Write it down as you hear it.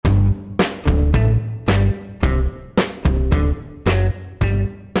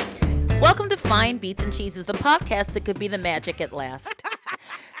Fine Beats and Cheeses, the podcast that could be the magic at last.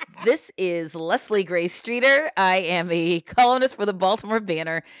 This is Leslie Grace Streeter. I am a columnist for the Baltimore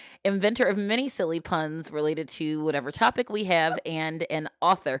Banner, inventor of many silly puns related to whatever topic we have, and an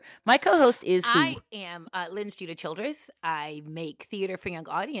author. My co-host is who? I am Lynn Streeter Childress. I make theater for young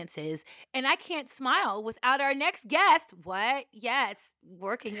audiences, and I can't smile without our next guest. What? Yes,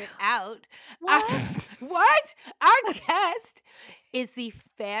 working it out. What? Our guest is the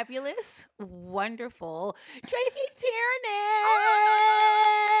fabulous, wonderful Tracey Tiernan.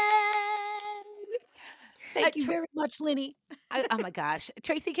 Thank you very much, Linny. Oh my gosh.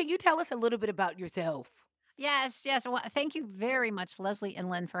 Tracey, can you tell us a little bit about yourself? Yes. Well, thank you very much, Leslie and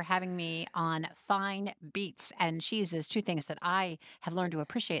Lynn, for having me on Fine Beats and Cheeses, two things that I have learned to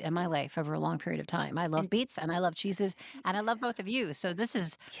appreciate in my life over a long period of time. I love beets and I love cheeses and I love both of you. So this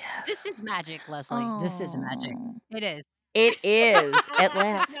is magic, Leslie. This is magic. It is. It is at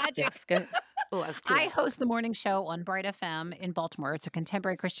last. Magic. Yes, go. I host the morning show on Bright FM in Baltimore. It's a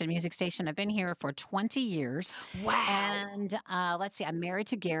contemporary Christian music station. I've been here for 20 years. Wow. And let's see, I'm married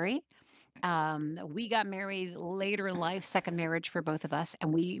to Gary. We got married later in life, second marriage for both of us,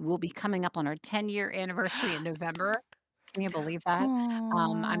 and we will be coming up on our 10-year anniversary in November. Can you believe that?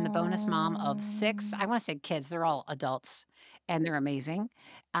 I'm the bonus mom of 6. I want to say kids. They're all adults, and they're amazing.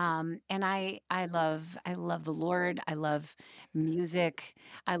 And I love the Lord. I love music.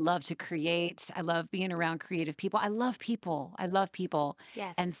 I love to create. I love being around creative people. I love people.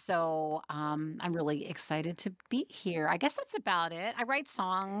 Yes. And so I'm really excited to be here. I guess that's about it. I write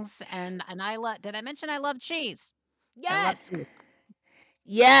songs, and I love. Did I mention I love cheese? I love Yes. cheese.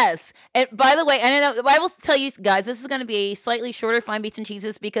 Yes. And by the way, I will tell you guys, this is going to be a slightly shorter Fine Beats and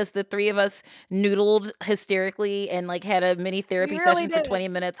Cheeses because the three of us noodled hysterically and like had a mini therapy session for 20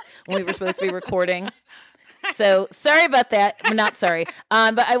 minutes when we were supposed to be recording. So sorry about that. I'm not sorry.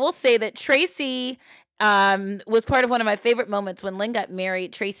 But I will say that Tracey was part of one of my favorite moments when Lynn got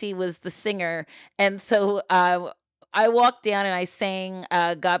married. Tracey was the singer. And so I walked down and I sang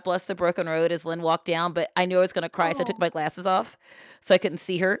God Bless the Broken Road as Lynn walked down, but I knew I was going to cry, so I took my glasses off so I couldn't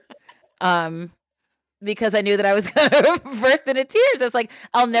see her because I knew that I was going to burst into tears. I was like,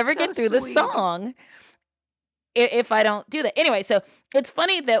 I'll never get through this song if I don't do that. Anyway, so it's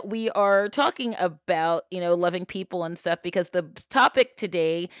funny that we are talking about, loving people and stuff because the topic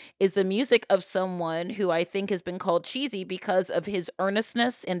today is the music of someone who I think has been called cheesy because of his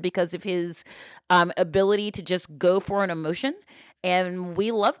earnestness and because of his ability to just go for an emotion. And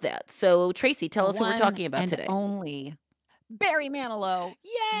we love that. So Tracey, tell us who we're talking about today. Only Barry Manilow.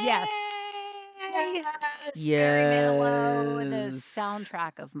 Yay! Yes. Barry Manilow, the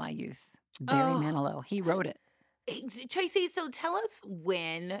soundtrack of my youth. Barry Manilow. He wrote it. Tracey, so tell us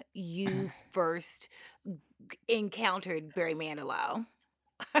when you first encountered Barry Manilow.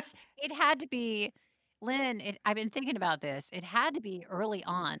 It had to be, Lynn, I've been thinking about this. It had to be early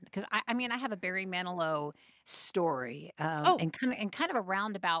on because I have a Barry Manilow story in kind of a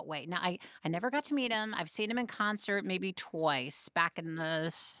roundabout way. Now, I never got to meet him. I've seen him in concert maybe twice back in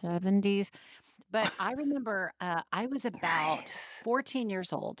the 70s. But I remember I was about 14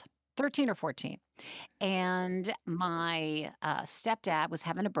 years old. 13 or 14. And my stepdad was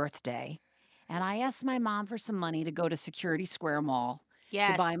having a birthday. And I asked my mom for some money to go to Security Square Mall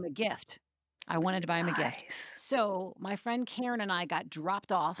to buy him a gift. I wanted to buy him a gift. So my friend Karen and I got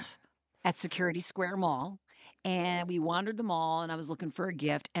dropped off at Security Square Mall. And we wandered the mall, and I was looking for a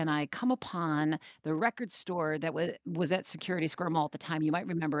gift. And I come upon the record store that was at Security Square Mall at the time. You might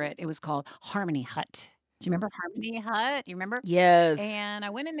remember it. It was called Harmony Hut. Do you remember Harmony Hut? You remember? Yes. And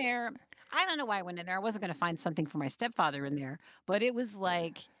I went in there. I don't know why I went in there. I wasn't going to find something for my stepfather in there, but it was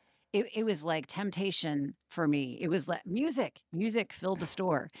like it was like temptation for me. It was like music filled the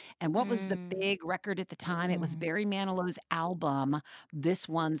store. And what was the big record at the time? It was Barry Manilow's album, This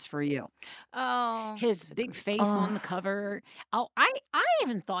One's for You. Oh, His big face on the cover. Oh, I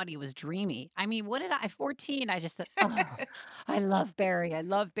even thought he was dreamy. I mean, 14, I just thought, I love Barry. I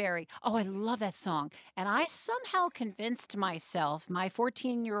love Barry. Oh, I love that song. And I somehow convinced myself, my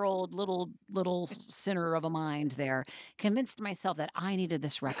 14-year-old little sinner of a mind there, convinced myself that I needed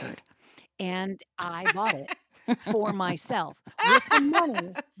this record. And I bought it for myself with the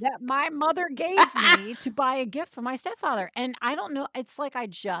money that my mother gave me to buy a gift for my stepfather. And I don't know, it's like I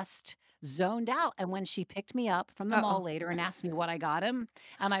just zoned out. And when she picked me up from the mall later and asked me what I got him,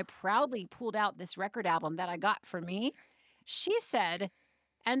 and I proudly pulled out this record album that I got for me, she said,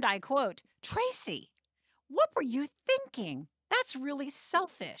 and I quote, "Tracey, what were you thinking? That's really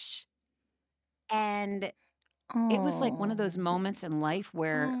selfish." And it was like one of those moments in life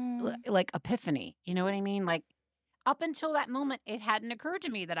where, like, epiphany. You know what I mean? Like, up until that moment, it hadn't occurred to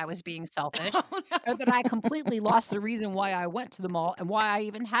me that I was being selfish Oh, or that I no. completely lost the reason why I went to the mall and why I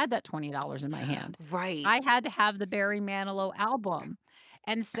even had that $20 in my hand. Right. I had to have the Barry Manilow album.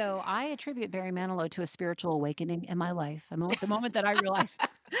 And so I attribute Barry Manilow to a spiritual awakening in my life. The moment that I realized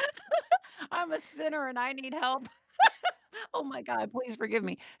I'm a sinner and I need help. Oh my God, please forgive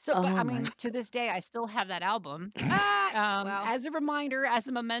me. So, but Oh I my mean, to this day, I still have that album Well, as a reminder, as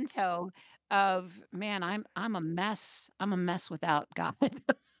a memento of man, I'm a mess. I'm a mess without God.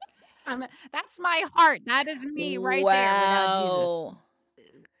 That's my heart. That is me right there without Jesus. Wow.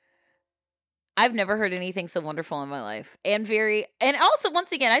 I've never heard anything so wonderful in my life. And also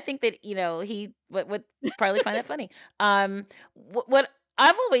once again, I think that, he would probably find that funny. What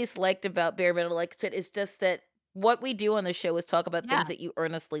I've always liked about Bare Metal like I said, is just that what we do on the show is talk about things Yeah. that you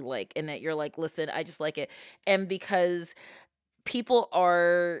earnestly like and that you're like, listen, I just like it. And because people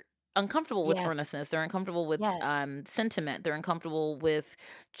are uncomfortable with Yes. earnestness, they're uncomfortable with Yes. sentiment, they're uncomfortable with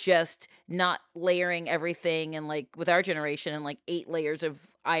just not layering everything and like with our generation and like 8 layers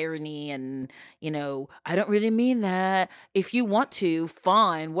of irony and I don't really mean that. If you want to,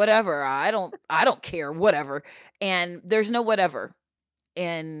 fine, whatever. I don't care, whatever. And there's no whatever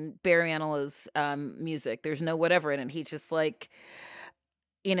in Barry Manilow's music. There's no whatever in it. He's just like,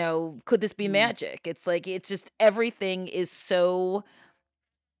 could this be Mm, magic? It's like it's just everything is so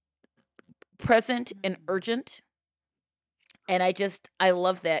present and mm. urgent. And I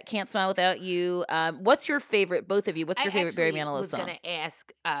love that. Can't Smile Without You. What's your favorite, both of you? What's I your favorite Barry actually Manilow was song? gonna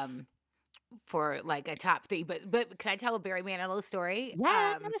ask for like a top three, but can I tell a Barry Manilow story?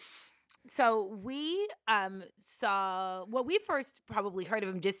 Yes. So we saw well, we first probably heard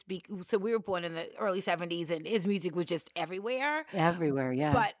of him so we were born in the early 70s and his music was just everywhere. Everywhere.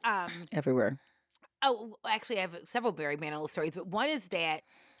 Yeah. But Everywhere. oh, actually, I have several Barry Manilow stories, but one is that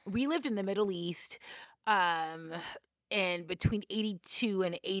we lived in the Middle East, um, and between 82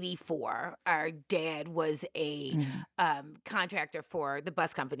 and 84, our dad was a Mhm. contractor for the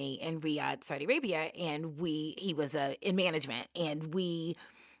bus company in Riyadh, Saudi Arabia, and he was in management, and we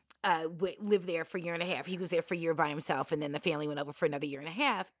lived there for a year and a half. He was there for a year by himself, and then the family went over for another year and a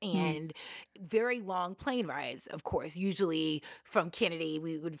half. Mm. And very long plane rides, of course. Usually from Kennedy,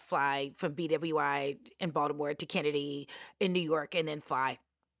 we would fly from BWI in Baltimore to Kennedy in New York, and then fly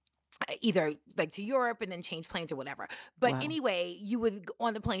either like to Europe and then change planes or whatever. But Wow. anyway, you would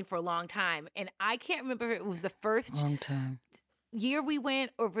on the plane for a long time, and I can't remember if it was the first Long time. year we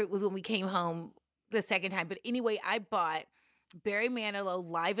went or if it was when we came home the second time. But anyway, I bought Barry Manilow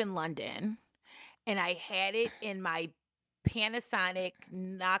live in London, and I had it in my Panasonic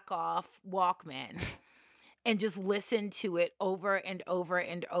knockoff Walkman and just listened to it over and over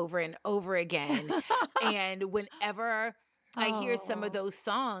and over and over again. And whenever I hear some of Oh, those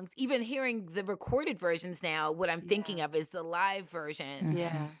songs, even hearing the recorded versions now, what I'm thinking yeah. of is the live versions. Mhm.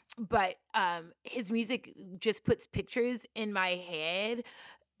 Yeah. But his music just puts pictures in my head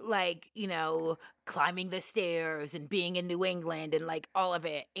like climbing the stairs and being in New England and like all of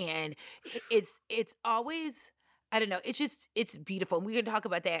it, and it's always, I don't know, it's beautiful, and we can talk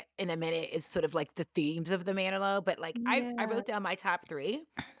about that in a minute. It's sort of like the themes of the Manilow, but like I Yeah. wrote down my top three.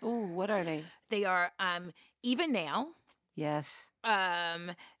 Oh, what are they? They are Even Now, Yes.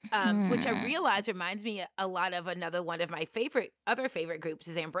 um which I Hmm. realize reminds me a lot of another one of my other favorite groups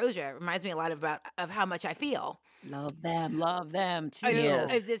is Ambrosia. It reminds me a lot of How Much I Feel. Love them I do. too.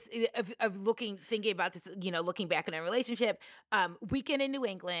 Yes. Thinking about this, looking back in a relationship. Weekend in New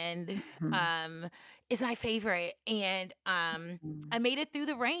England Mhm. is my favorite, and Mm. I made it through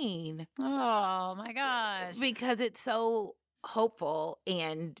the rain Oh my gosh. because it's so hopeful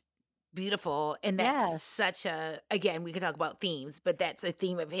and beautiful, and that's Yes. such a, again, we could talk about themes, but that's a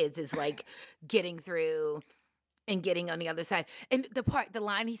theme of his is like getting through and getting on the other side. And the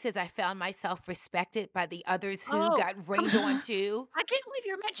line he says, "I found myself respected by the others who Oh, got come rained on on. too." I can't believe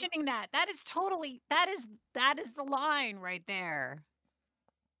you're mentioning that. That is the line right there.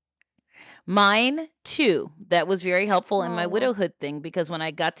 Mine too. That was very helpful in my Oh. widowhood thing because when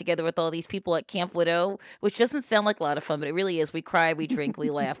I got together with all these people at Camp Widow, which doesn't sound like a lot of fun, but it really is. We cry, we drink, we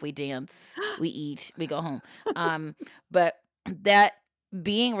laugh, we dance, we eat, we go home. But that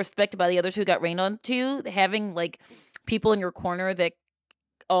being respected by the others who got rained on too, having like people in your corner that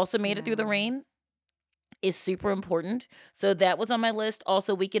also made it through the Yeah. rain is super important. So that was on my list.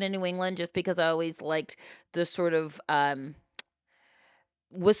 Also, Weekend in New England, just because I always liked the sort of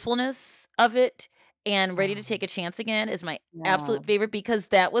wistfulness of it. And Ready to Take Um, a Chance Again is my yeah. absolute favorite because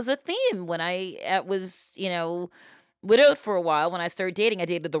that was a theme when I was, widowed for a while. When I started dating, I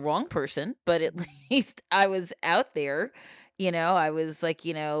dated the wrong person, but at Mm. least I was out there. I was like,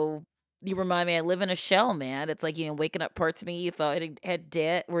 you remind me, I live in a shell, man. It's like, waking up parts of me you thought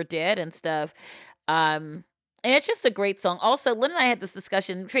were dead and stuff. And it's just a great song. Also, Lynn and I had this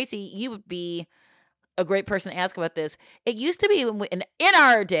discussion. Tracy, you would be a great person to ask about this. It used to be in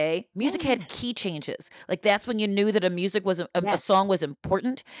our day, music had Yes. key changes. Like that's when you knew that a Yes. song was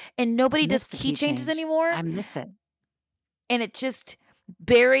important, and nobody does Missed the key key changes change. anymore. I missed it. And it just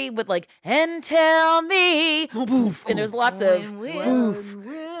Barry with like and tell me boof, and there's lots of boof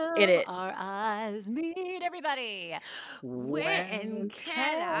in it. Our eyes meet everybody. When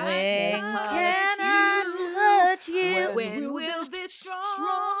can I touch you? When will this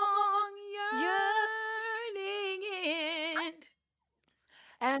strong yearning end?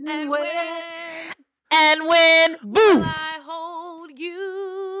 And when boof, will I hold you?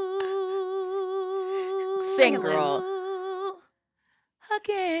 Sing, girl.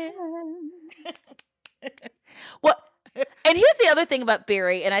 Again. What? And here's the other thing about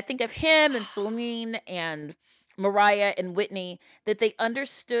Barry, and I think of him and Celine and Mariah and Whitney, that they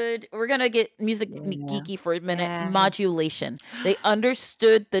understood. We're gonna get music geeky for a minute. Yeah. Modulation. They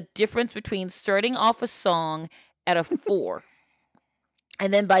understood the difference between starting off a song at a 4.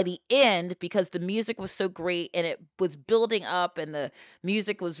 And then by the end, because the music was so great and it was building up and the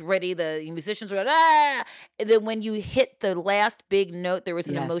music was ready, the musicians were and then when you hit the last big note, there was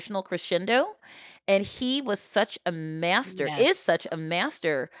an Yes. emotional crescendo. And he was such a master, is Yes. such a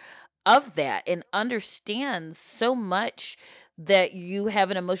master of that, and understands so much that you have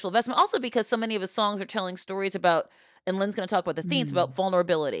an emotional investment. Also because so many of his songs are telling stories about, and Lynn's going to talk about the themes about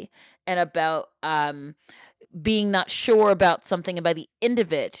vulnerability and about being not sure about something, and by the end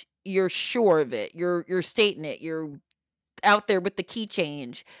of it, you're sure of it. You're stating it. You're out there with the key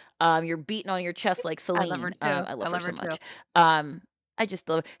change. You're beating on your chest like Celine. I love her too. I love her so too. much. I just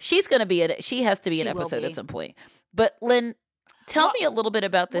love her. She's gonna be she has to be She an will episode be. at some point. But Lynn, tell me a little bit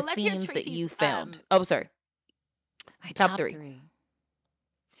about the let's hear themes that Tracy's, you found. Oh, sorry. My Top 3.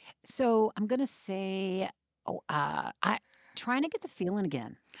 So I'm gonna say, trying to get the feeling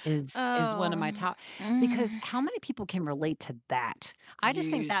again is one of my top, because how many people can relate to that? I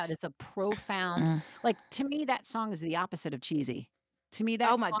just think that Yeesh. is a profound, like, to me, that song is the opposite of cheesy. To me,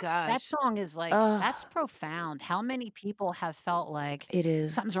 that Oh my that gosh. song is like, that's profound. How many people have felt like It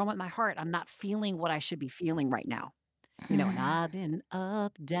is. something's wrong with my heart? I'm not feeling what I should be feeling right now. And I've been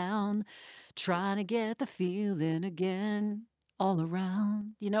up, down, trying to get the feeling again, all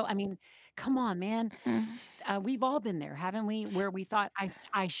around. I mean, come on, man. We've all been there, haven't we? Where we thought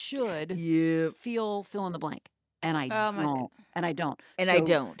I should fill in the blank, and I Oh my don't, and I don't, And I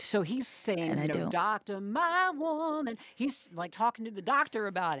don't. So he's saying, And I don't. doctor, my woman. He's like talking to the doctor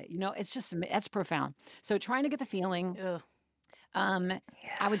about it. It's just that's profound. So trying to get the feeling. Ugh. I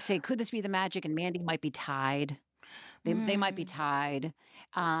would say, could this be the magic? And Mandy might be tied. They might be tied.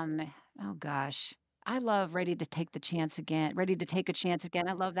 Oh gosh. I love Ready to Take a Chance Again.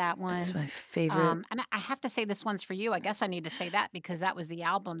 I love that one. That's my favorite. And I have to say this one's for you. I guess I need to say that because that was the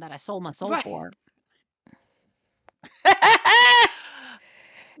album that I sold my soul Right. for.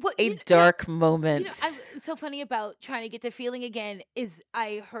 Well, dark moment. It's so funny about trying to get the feeling again is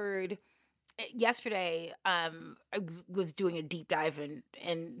I heard yesterday, I was doing a deep dive in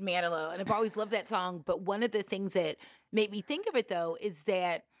Manilow, and I've always loved that song. But one of the things that made me think of it, though, is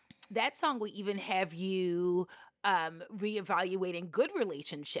that song will even have you reevaluating good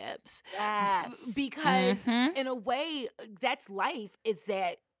relationships. Yes. Because in a way, that's life, is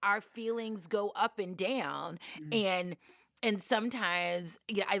that our feelings go up and down. And sometimes,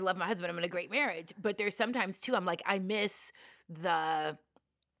 I love my husband, I'm in a great marriage, but there's sometimes too, I'm like, I miss the,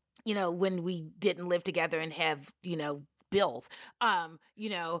 when we didn't live together and have, bills,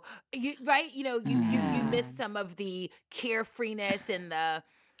 you miss some of the carefreeness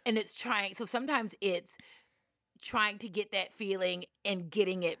and it's trying. So sometimes it's trying to get that feeling and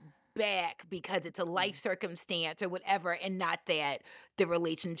getting it back because it's a life circumstance or whatever, and not that the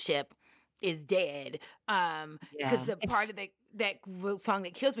relationship is dead. Because the part of that song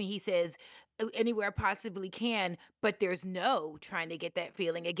that kills me, he says, anywhere I possibly can, but there's no trying to get that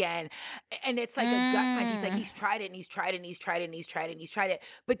feeling again. And it's like a gut punch. He's like, he's tried it and he's tried it and he's tried it and he's tried it and he's tried it,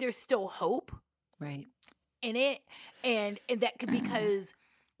 but there's still hope Right. in it. And that could, because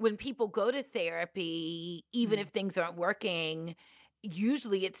when people go to therapy, even if things aren't working,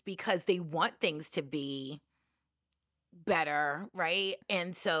 usually it's because they want things to be better, right?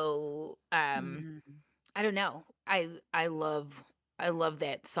 And so I don't know. I love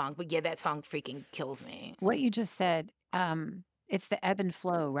that song, but that song freaking kills me. What you just said, it's the ebb and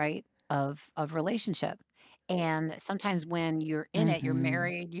flow, right, of relationship. And sometimes when you're in it, you're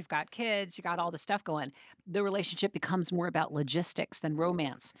married, you've got kids, you got all the stuff going, the relationship becomes more about logistics than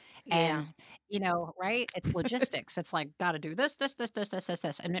romance. Yeah. And, right? It's logistics. It's like, gotta do this.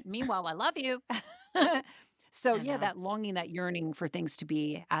 And meanwhile, I love you. So I yeah, know. that longing, that yearning for things to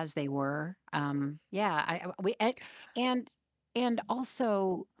be as they were. Yeah, we and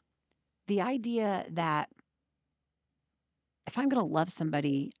also the idea that if I'm gonna love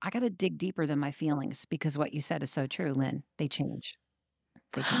somebody, I gotta dig deeper than my feelings because what you said is so true, Lynn. They change.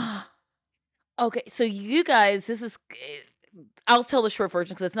 They change. Okay, so you guys, I'll tell the short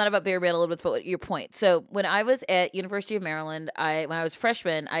version because it's not about Barry Manilow, but it's about your point. So when I was at University of Maryland, when I was a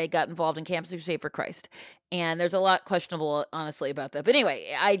freshman, I got involved in Campus Crusade for Christ, and there's a lot questionable, honestly, about that. But anyway,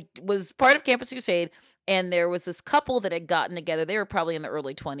 I was part of Campus Crusade, and there was this couple that had gotten together. They were probably in the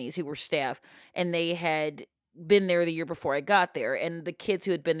early 20s, who were staff, and they had been there the year before I got there, and the kids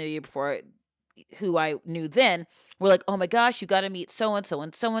who had been there the year before, who I knew then, were like, "Oh my gosh, you got to meet so and so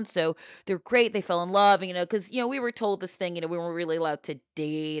and so and so. They're great. They fell in love." And, because we were told this thing. We weren't really allowed to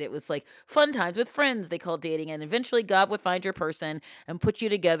date. It was like fun times with friends. They called dating, and eventually God would find your person and put you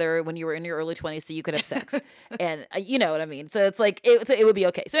together when you were in your early 20s, so you could have sex. And you know what I mean. So it's like it would be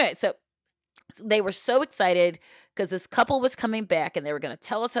okay. So anyway, so they were so excited because this couple was coming back and they were going to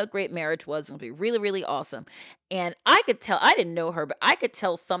tell us how great marriage was and it would be really, really awesome. And I could tell, I didn't know her, but I could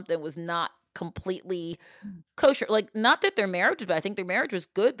tell something was not completely kosher. Like, not that their marriage, but I think their marriage was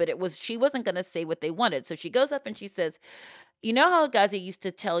good, but she wasn't going to say what they wanted. So she goes up and she says, "You know how, guys, I used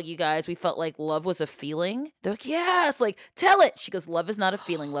to tell you guys we felt like love was a feeling?" They're like, "Yes, like, tell it." She goes, "Love is not a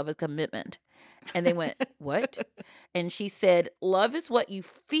feeling, love is commitment." And they went, "What?" And she said, "Love is what you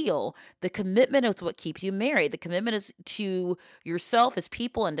feel. The commitment is what keeps you married. The commitment is to yourself as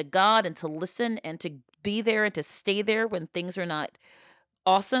people and to God, and to listen and to be there and to stay there when things are not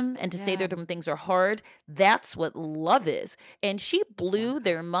awesome, and to stay there Yeah. when things are hard. That's what love is." And she blew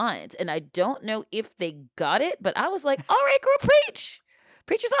their minds. And I don't know if they got it, but I was like, "All right, girl, preach.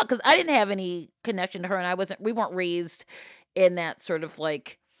 Preach your song." Because I didn't have any connection to her, and we weren't raised in that sort of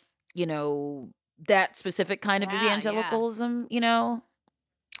like, you know, that specific kind of Yeah, yeah. evangelicalism,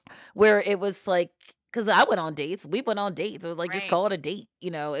 where it was like, because I went on dates, we went on dates. It was like, just Right. call it a date.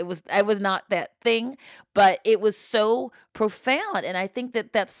 I was not that thing, but it was so profound. And I think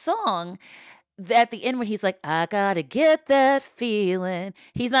that song, at the end, when he's like, "I gotta get that feeling,"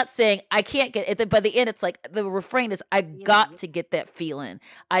 he's not saying I can't get it. By the end, it's like the refrain is, "I Feeling, got to get that feeling."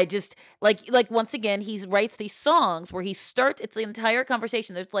 I just like once again, he writes these songs where he starts. It's the entire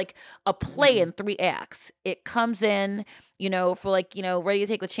conversation. There's like a play in 3 acts. It comes in, for like, ready to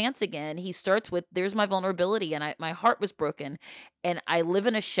take the chance again. He starts with, "There's my vulnerability, and my heart was broken, and I live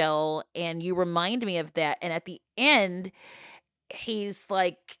in a shell, and you remind me of that." And at the end, he's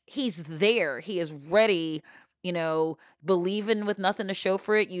like, he's there. He is ready, believing with nothing to show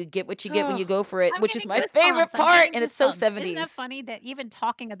for it. You get what you get when you go for it, I'm which is getting my goosebumps. favorite I'm part. getting And it's so goosebumps. Isn't that 70s. funny that even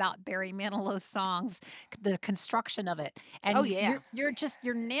talking about Barry Manilow's songs, the construction of it, Oh, and yeah.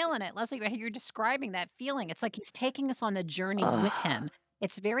 you're nailing it, Leslie. You're describing that feeling. It's like he's taking us on the journey with him.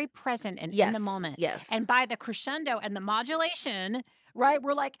 It's very present and in the Yes. moment. Yes. And by the crescendo and the modulation, right,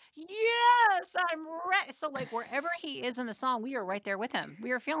 we're like, yes, I'm ready. So like wherever he is in the song, we are right there with him. We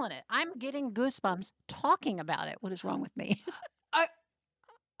are feeling it. I'm getting goosebumps talking about it. What is wrong with me? Are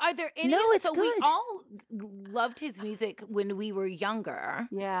are there any No, it's so we good. all loved his music when we were younger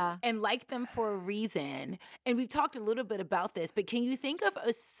Yeah. and liked them for a reason. And we've talked a little bit about this, but can you think of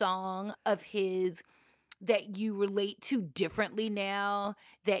a song of his that you relate to differently now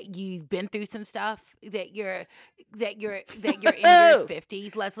that you've been through some stuff that you're in your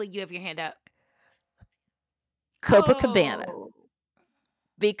 50s? Leslie, you have your hand up. Copacabana. Oh.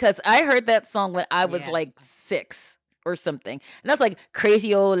 Because I heard that song when I was Yeah. like 6 or something. And I was like,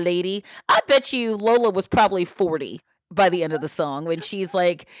 "Crazy old lady." I bet you Lola was probably 40 by the end of the song, when she's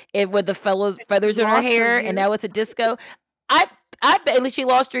like, with the feathers in her Lost her hair, and youth. now it's a disco. I I bet she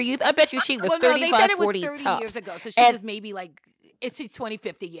lost her youth. I bet you she was Well, no, they said 35, it was 40 30 years tops. ago, so she And was maybe like it's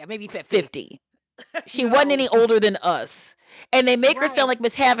 2050, yeah, maybe 50. 50. She wasn't any older than us. And they make her sound Right. like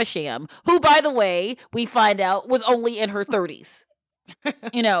Miss Havisham, who, by the way, we find out was only in her 30s.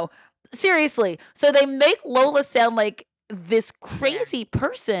 Seriously. So they make Lola sound like this crazy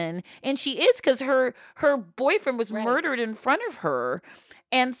person, and she is, because her boyfriend was Right. murdered in front of her.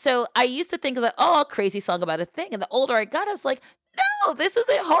 And so I used to think like, oh, a crazy song about a thing. And the older I got, I was like, no, this is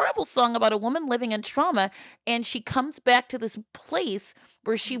a horrible song about a woman living in trauma. And she comes back to this place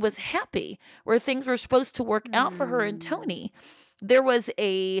where she was happy, where things were supposed to work out for her and Tony. There was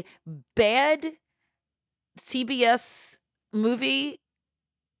a bad CBS movie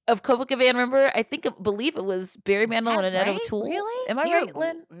of Copacabana. Remember, believe it was Barry Is Manilow that and Annette right? O'Toole. Really? Am I Dear right,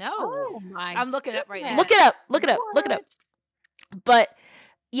 Lynn? no. Oh my I'm looking up right now. Look goodness. it up. Look it up. Look it up. What? But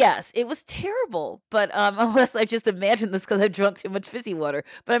yes, it was terrible. But unless I just imagined this because I drunk too much fizzy water,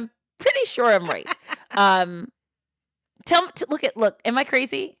 but I'm pretty sure I'm right. Um, tell me. Look. Am I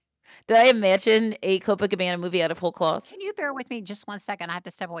crazy? Did I imagine a Copacabana movie out of whole cloth? Can you bear with me just 1 second? I have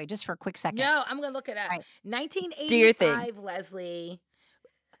to step away just for a quick second. No, I'm gonna look it up. All right. Do your thing. 1985, Leslie.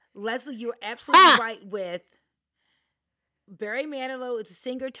 Leslie, you were absolutely right with Barry Manilow. It's a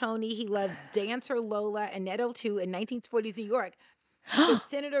singer Tony. He loves dancer Lola and Annette O'Toole in 1940s New York. With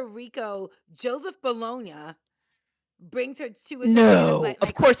Senator Rico, Joseph Bologna brings her to a No,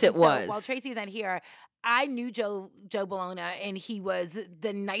 of course it While was. Tracy's not here, I knew Joe Bologna, and he was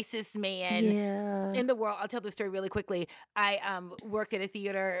the nicest man Yeah. in the world. I'll tell the story really quickly. I worked at a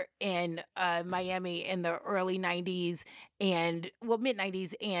theater in Miami in the early 90s mid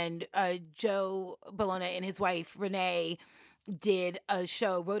 90s, and Joe Bologna and his wife Renee wrote a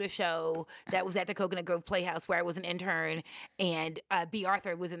show that was at the Coconut Grove Playhouse where I was an intern, and B.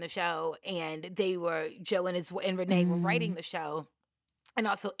 Arthur was in the show, and Joe and Renee were writing the show and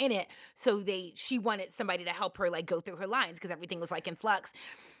also in it. So she wanted somebody to help her like go through her lines because everything was like in flux.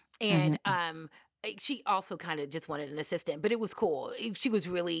 And she also kind of just wanted an assistant, but it was cool. She was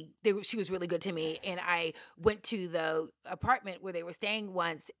really good to me. And I went to the apartment where they were staying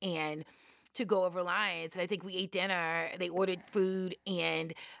once and to go over lines. And I think we ate dinner. They ordered food,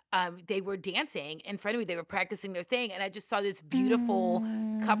 and they were dancing in front of me. They were practicing their thing. And I just saw this beautiful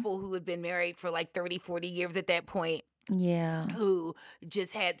couple who had been married for like 30, 40 years at that point. Yeah. Who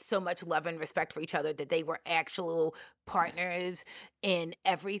just had so much love and respect for each other that they were actual partners in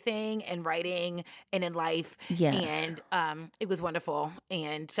everything, in writing and in life. Yes. And it was wonderful.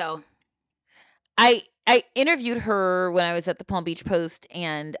 And so I interviewed her when I was at the Palm Beach Post,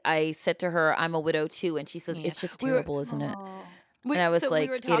 and I said to her, "I'm a widow too," and she says, "It's just terrible, isn't it?" And I was like, we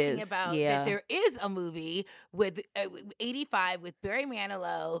were "It talking is, about yeah." that there is a movie with 85 with Barry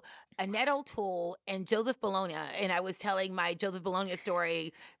Manilow, Annette O'Toole, and Joseph Bologna. And I was telling my Joseph Bologna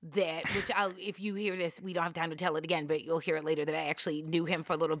story if you hear this, we don't have time to tell it again, but you'll hear it later, that I actually knew him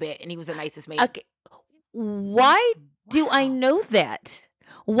for a little bit, and he was the nicest man. Okay. Why do I know that?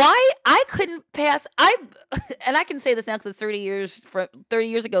 Why I couldn't pass? And I can say this now because it's 30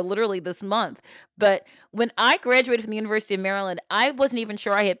 years ago, literally this month. But when I graduated from the University of Maryland, I wasn't even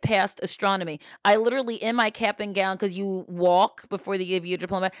sure I had passed astronomy. I literally, in my cap and gown, because you walk before they give you a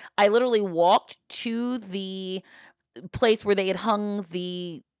diploma, I literally walked to the place where they had hung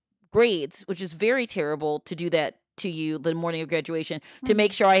the grades, which is very terrible to do that to you the morning of graduation, to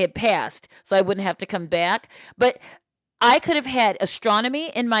make sure I had passed so I wouldn't have to come back. But I could have had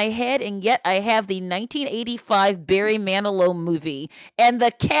astronomy in my head, and yet I have the 1985 Barry Manilow movie and the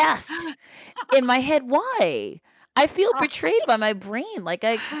cast in my head. Why? I feel betrayed by my brain. Like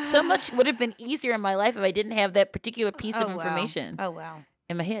so much would have been easier in my life if I didn't have that particular piece of information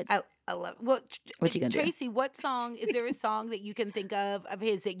in my head. I love it. Well, what you gonna Tracy, what song is there a song that you can think of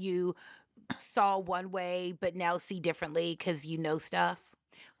his that you saw one way but now see differently because you know stuff?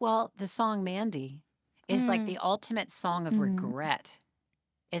 Well, the song Mandy is like the ultimate song of regret,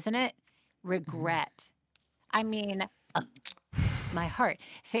 isn't it? Regret. I mean, my heart.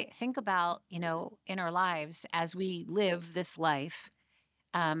 Think about, in our lives as we live this life,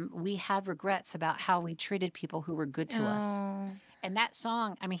 we have regrets about how we treated people who were good to us. And that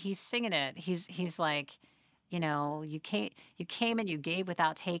song, I mean, he's singing it. He's like, you came and you gave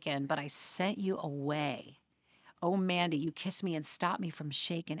without taking, but I sent you away. Oh, Mandy, you kissed me and stopped me from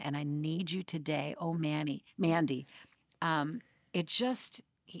shaking, and I need you today. Oh, Mandy.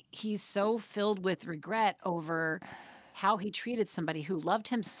 He's so filled with regret over how he treated somebody who loved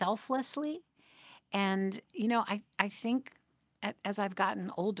him selflessly. And, I think as I've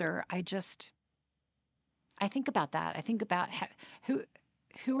gotten older, I think about that. I think about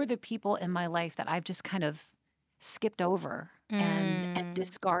who are the people in my life that I've just kind of skipped over and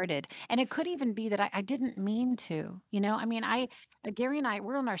discarded. And it could even be that I didn't mean to, I mean, Gary and I,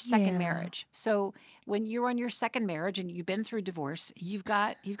 we're on our second marriage. So when you're on your second marriage and you've been through divorce, you've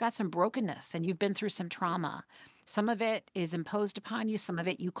got some brokenness and you've been through some trauma. Some of it is imposed upon you. Some of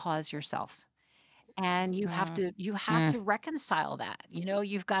it you cause yourself. And you have to reconcile that.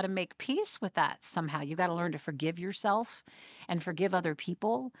 You've got to make peace with that somehow. You've got to learn to forgive yourself and forgive other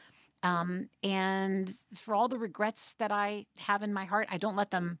people. And for all the regrets that I have in my heart, I don't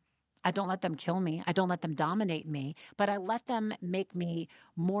let them kill me. I don't let them dominate me, but I let them make me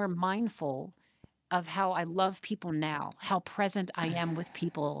more mindful of how I love people now, how present I am with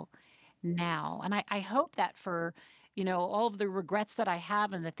people, now. And I hope that for, all of the regrets that I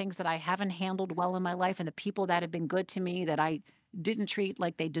have and the things that I haven't handled well in my life and the people that have been good to me that I didn't treat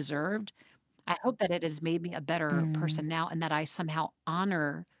like they deserved, I hope that it has made me a better Mm. person now and that I somehow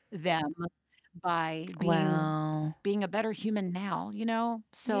honor them by being Wow. being a better human now.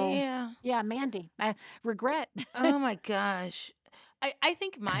 So, Yeah. yeah, Mandy, regret. Oh my gosh. I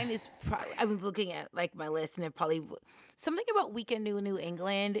think mine is probably, I was looking at like my list and it probably something about Weekend New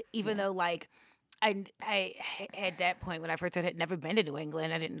England, even Yeah. though like at that point when I first had never been to New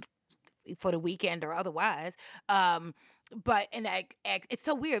England. I didn't for the weekend or otherwise. But and it's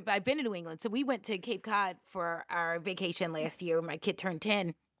so weird. But I've been to New England, so we went to Cape Cod for our vacation last year when my kid turned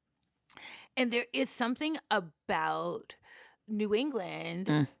 10, and there is something about New England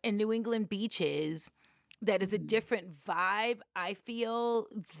Mm. and New England beaches that is a Mhm. different vibe, I feel,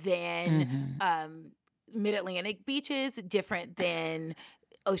 than Mhm. Mid Atlantic beaches, different than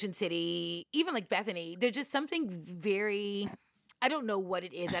Ocean City, even like Bethany. There's just something very, I don't know what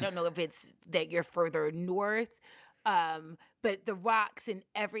it is. I don't know if it's that you're further north, but the rocks and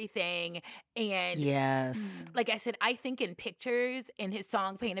everything. And Yes. like I said, I think in pictures, and his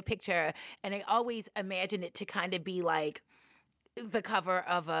song Paint a Picture, and I always imagine it to kind of be like the cover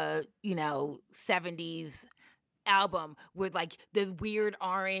of a 70s album with like this weird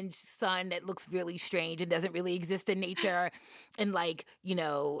orange sun that looks really strange and doesn't really exist in nature, and like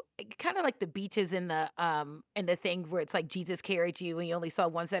kind of like the beaches in the things where it's like Jesus carried you and you only saw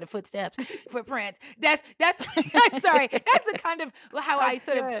one set of footprints. That's sorry, that's the kind of how I That's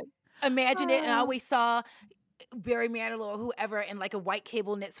sort of good. imagine it. And I Oh. always saw Barry Manilow or whoever in like a white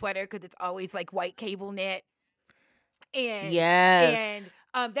cable knit sweater, because it's always like white cable knit. And Yes.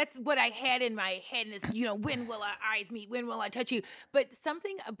 that's what I had in my head, and it's when will our eyes meet, when will I touch you, but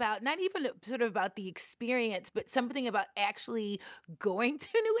something about, not even sort of about the experience, but something about actually going to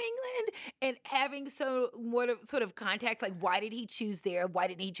New England and having some more sort of context, like why did he choose there, why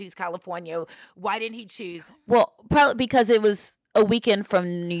didn't he choose California, why didn't he choose Well, probably because it was a weekend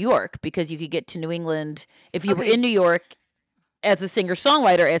from New York, because you could get to New England if you were okay in New York as a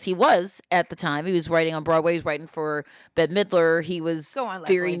singer-songwriter, as he was at the time. He was writing on Broadway, he was writing for Bette Midler, he was go on,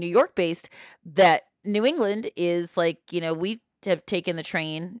 very Leslie. New York based. That New England is like, we have taken the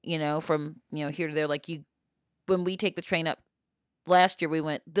train, from, here to there. Like when we take the train up last year,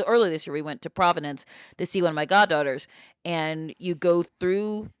 early this year, we went to Providence to see one of my goddaughters, and you go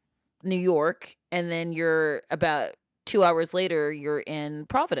through New York, and then you're about 2 hours later, you're in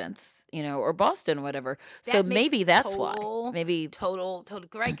Providence, or Boston, or whatever. So That makes maybe that's why. Maybe total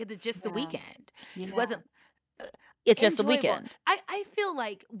right, because it's just the Yeah. weekend. It Yeah. wasn't it's just the enjoyable. weekend. I feel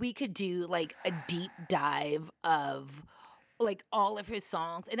like we could do like a deep dive of like all of his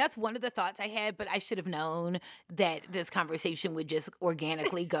songs, and that's one of the thoughts I had, but I should have known that this conversation would just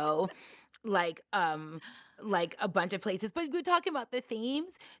organically go like a bunch of places. But we're talking about the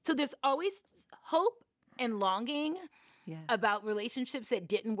themes, so there's always hope and longing Yeah. about relationships that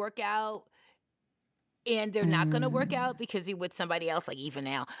didn't work out, and they're not going to work out because you're with somebody else, like even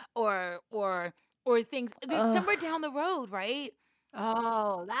now, or things there's Ugh. somewhere down the road, right?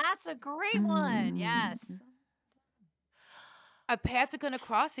 Oh, that's a great one. Yes. Our paths are gonna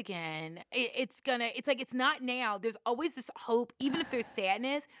cross again. It's like, it's not now. There's always this hope, even if there's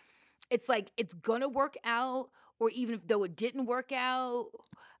sadness. It's like it's gonna work out, or even if though it didn't work out,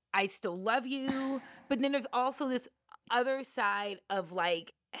 I still love you. But then there's also this other side of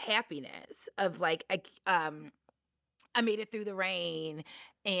like happiness, of like I made it through the rain,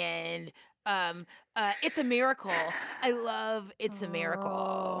 and it's a miracle. I love It's a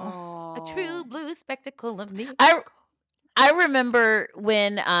Miracle. A true Oh. blue spectacle of miracle. I remember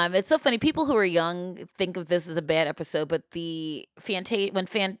when it's so funny, people who are young think of this as a bad episode, but the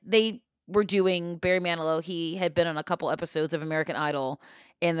they were doing Barry Manilow, he had been on a couple episodes of American Idol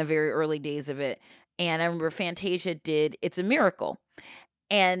in the very early days of it. And I remember Fantasia did It's a Miracle.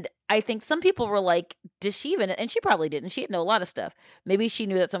 And I think some people were like, "Does she even?" And she probably didn't. She didn't know a lot of stuff. Maybe she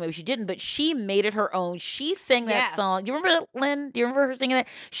knew that song, maybe she didn't. But she made it her own. She sang that Yeah. song. Do you remember that, Lynn? Do you remember her singing that?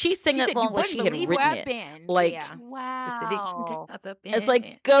 She sang She that said, "You song like wouldn't she had believe where written I've it. been." Like Yeah. The cities and Wow. towns I've it's been.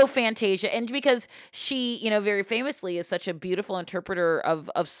 like, go Fantasia. And because she, very famously is such a beautiful interpreter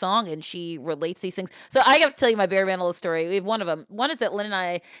of song, and she relates these things. So I have to tell you my Barry Manilow story. We have one of them. One is that Lynn and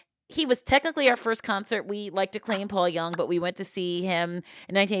I. He was technically our first concert. We like to claim Paul Young, but we went to see him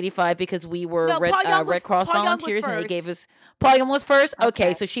in 1985 because we were No, Paul Young Red Cross Paul Young was volunteers, and they gave first. us Paul Young was first.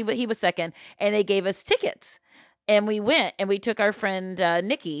 Okay, Okay. so he was second, and they gave us tickets, and we went, and we took our friend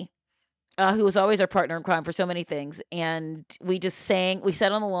Nikki, who was always our partner in crime for so many things, and we just sang. We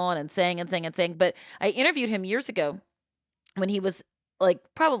sat on the lawn and sang and sang and sang. But I interviewed him years ago when he was like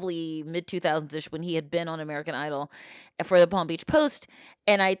probably mid 2000s ish when he had been on American Idol for the Palm Beach Post,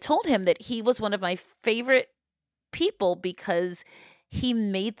 and I told him that he was one of my favorite people because he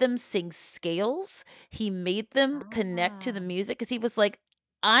made them sing scales. He made them connect to the music because he was like,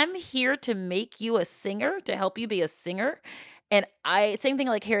 I'm here to make you a singer, to help you be a singer. And same thing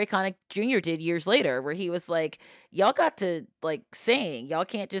like Harry Connick Jr. did years later, where he was like, y'all got to like sing. Y'all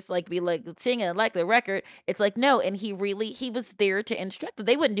can't just like be like singing like the record. It's like, no. And he was there to instruct them.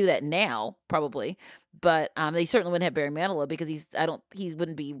 They wouldn't do that now, probably. But they certainly wouldn't have Barry Manilow because he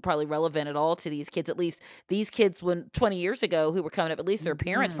wouldn't be probably relevant at all to these kids. At least these kids, when 20 years ago, who were coming up, at least their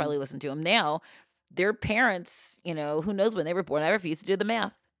parents probably listened to him. Now, their parents, who knows when they were born? I refuse to do the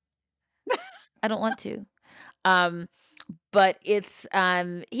math. I don't want to. But it's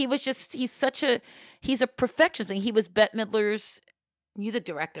he's a perfectionist. He was Bette Midler's music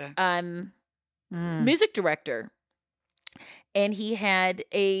director. Music director. And he had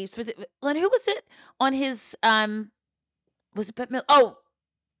Len, who was it on his was it Bette Midler? Oh,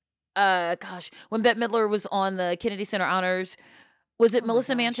 gosh, when Bette Midler was on the Kennedy Center Honors, was it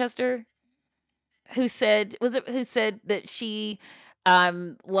Melissa Manchester who said that she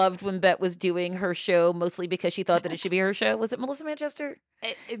loved when Bette was doing her show mostly because she thought that it should be her show? Was it Melissa Manchester?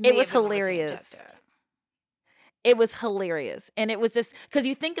 It was hilarious. It was hilarious. And it was just because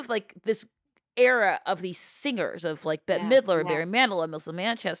you think of like this era of these singers of like Bette Midler and Barry Manilow, Melissa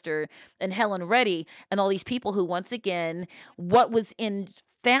Manchester and Helen Reddy and all these people who, once again, what was in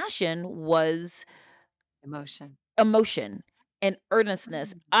fashion was emotion and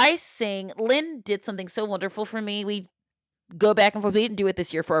earnestness. Lynn did something so wonderful for me. We go back and forth. We didn't do it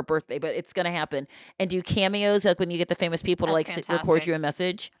this year for our birthday, but it's going to happen. And do cameos, like when you get the famous people to like record you a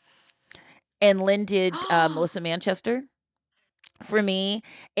message. And Lynn did Melissa Manchester for me,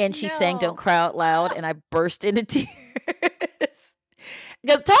 and she sang "Don't Cry Out Loud," and I burst into tears.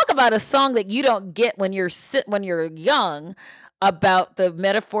 Talk about a song that you don't get when you're young, about the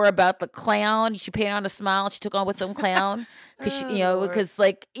metaphor about the clown. She painted on a smile. She took on with some clown because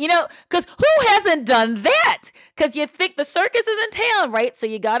because who hasn't done that? Because you think the circus is in town, right? So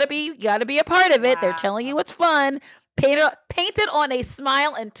you gotta be a part of it. Wow. They're telling you it's fun. Painted on a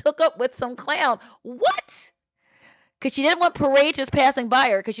smile and took up with some clown. What? Because she didn't want parade just passing by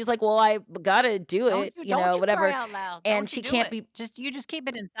her. Because she's like, well, I gotta do it, whatever. Cry out loud. And she can't be. You just keep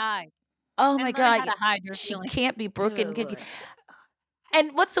it inside. Oh my God, she can't be broken.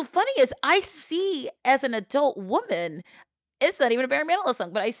 And what's so funny is I see as an adult woman, it's not even a Barry Manilow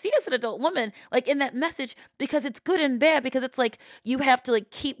song, but I see as an adult woman, like in that message, because it's good and bad, because it's like you have to like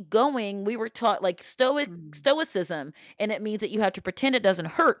keep going. We were taught like stoicism, and it means that you have to pretend it doesn't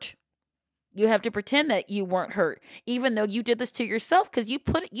hurt. You have to pretend that you weren't hurt, even though you did this to yourself because you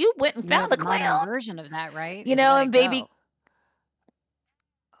went and found the clown version of that, right? And baby,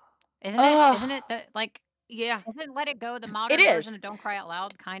 isn't it that like? Yeah. Isn't Let It Go the modern version of Don't Cry Out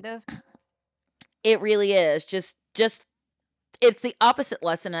Loud, kind of? It really is. Just it's the opposite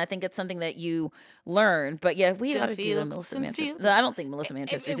lesson. And I think it's something that you learn. But yeah, we got to do the Melissa Manchester. I don't think Melissa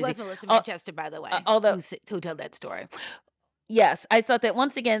Manchester. It was Melissa Manchester, by the way, who told that story. Yes, I thought that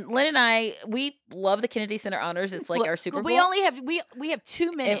once again, Lynn and I, we love the Kennedy Center Honors. It's like our Super Bowl. We only have we have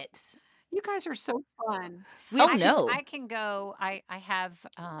 2 minutes. You guys are so fun. I can go. I have.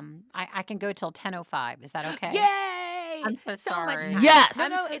 I can go till 10:05. Is that okay? Yay! I'm so sorry. Much time. Yes.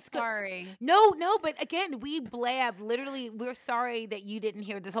 It's sorry. No. But again, we blab. Literally, we're sorry that you didn't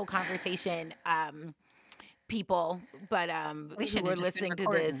hear this whole conversation, people. But who were listening to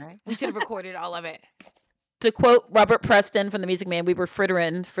this, right? We should have recorded all of it. To quote Robert Preston from The Music Man, we were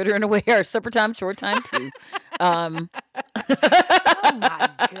frittering away our supper time, short time too. Oh my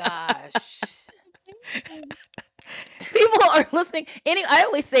gosh. People are listening. I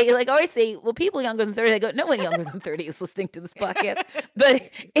always say, well, people younger than 30, I go, no one younger than 30 is listening to this podcast.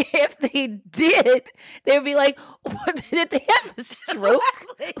 But if they did, they would be like, what, did they have a stroke?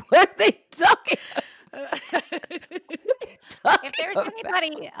 What are they talking about? If there's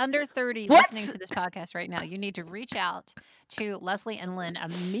anybody under 30 listening to this podcast right now, you need to reach out to Leslie and Lynn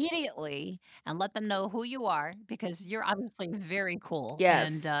immediately and let them know who you are, because you're obviously very cool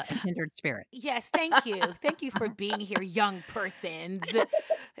and a kindred spirit. Yes, thank you. Thank you for being here, young persons.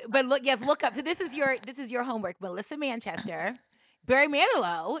 But look up. So this is your homework. Melissa Manchester, Barry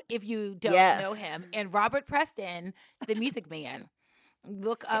Manilow, if you don't know him, and Robert Preston, the Music Man.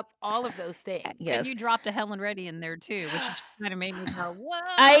 Look up all of those things. Yes. And you dropped a Helen Reddy in there too, which kind of made me go, whoa.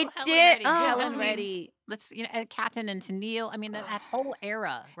 I did. Helen Reddy. Let's, Captain and Tennille. I mean, that whole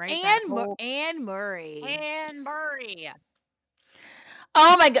era, right? Anne Murray.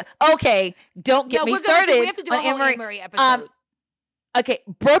 Oh my God. Okay. Don't get me started. We have to do a whole Anne Murray episode. Okay,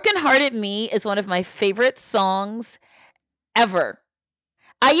 Broken Hearted Me is one of my favorite songs ever.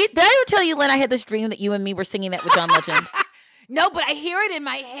 Did I ever tell you, Lynn, I had this dream that you and me were singing that with John Legend? No, but I hear it in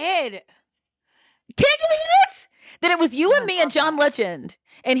my head. Can't you hear it? That it was you and me and John Legend,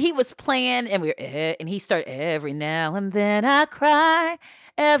 and he was playing, and and he started, every now and then I cry,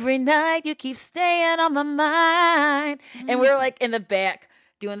 every night you keep staying on my mind, and we were like in the back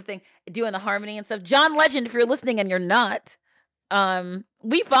doing the thing, doing the harmony and stuff. John Legend, if you're listening and you're not,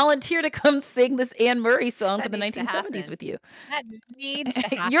 we volunteer to come sing this Anne Murray song for the 1970s with you. That needs to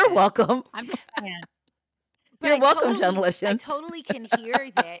happen. You're welcome. I'm just saying. You're welcome, John Legend. I totally can hear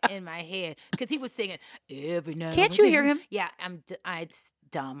that in my head because he was singing every night. Can't you hear him? Yeah, it's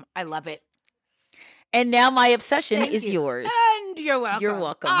dumb. I love it. And now my obsession is yours. And you're welcome. You're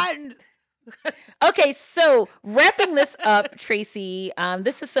welcome. Okay, so wrapping this up, Tracey,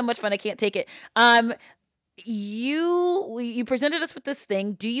 this is so much fun. I can't take it. You presented us with this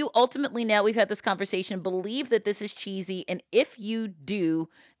thing. Do you ultimately, now we've had this conversation, believe that this is cheesy? And if you do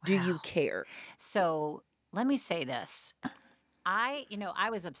you care? So let me say this. I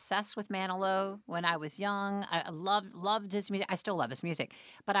was obsessed with Manilow when I was young. I loved his music. I still love his music,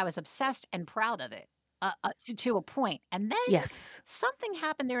 but I was obsessed and proud of it to a point. And then something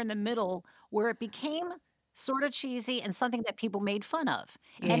happened there in the middle where it became sort of cheesy and something that people made fun of.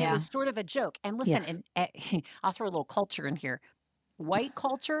 And it was sort of a joke. And listen, and I'll throw a little culture in here. White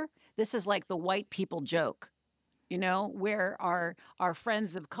culture, this is like the white people joke. Where our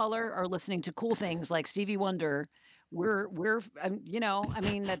friends of color are listening to cool things like Stevie Wonder. We're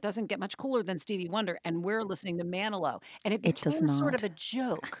that doesn't get much cooler than Stevie Wonder, and we're listening to Manilow, and it became sort of a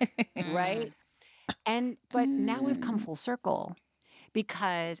joke, right? But now we've come full circle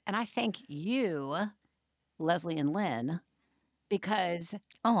because, and I thank you, Leslie and Lynn, because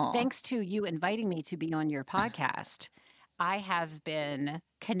thanks to you inviting me to be on your podcast, I have been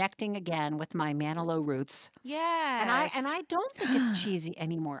connecting again with my Manilow roots. Yes. And I don't think it's cheesy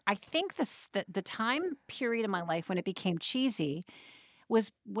anymore. I think the time period in my life when it became cheesy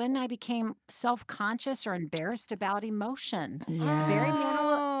was when I became self-conscious or embarrassed about emotion. Yes. Barry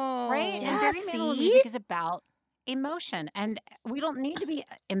Manilow, right? And Barry Manilow music is about emotion, and we don't need to be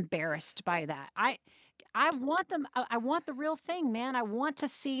embarrassed by that. I want them. I want the real thing, man. I want to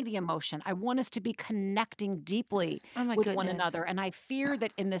see the emotion. I want us to be connecting deeply with one another. And I fear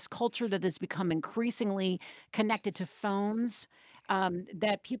that in this culture that has become increasingly connected to phones,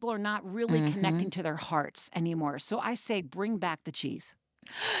 that people are not really connecting to their hearts anymore. So I say, bring back the cheese.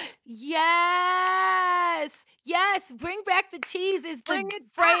 Yes. Bring back the cheese is the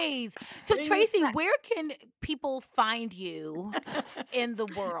phrase. So Tracey, where can people find you in the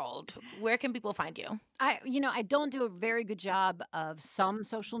world? Where can people find you? I don't do a very good job of some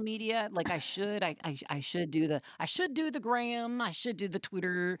social media like I should. I should do the gram. I should do the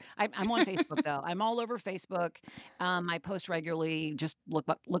Twitter. I'm on Facebook though. I'm all over Facebook. I post regularly. Just look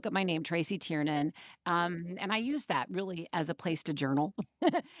up my name, Tracey Tiernan. And I use that really as a place to journal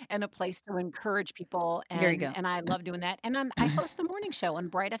and a place to encourage people. And, there you go. And I love doing that. And I host the morning show on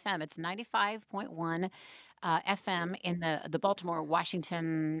Bright FM. It's 95.1 FM in the Baltimore,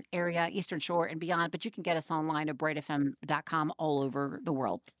 Washington area, Eastern Shore and beyond. But you can get us online at brightfm.com all over the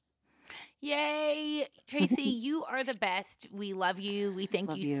world. Yay. Tracey, you are the best. We love you. We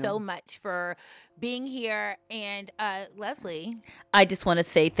thank you so much for being here. And Leslie, I just want to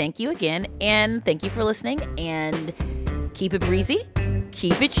say thank you again, and thank you for listening, and keep it breezy,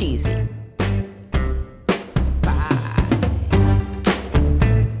 keep it cheesy.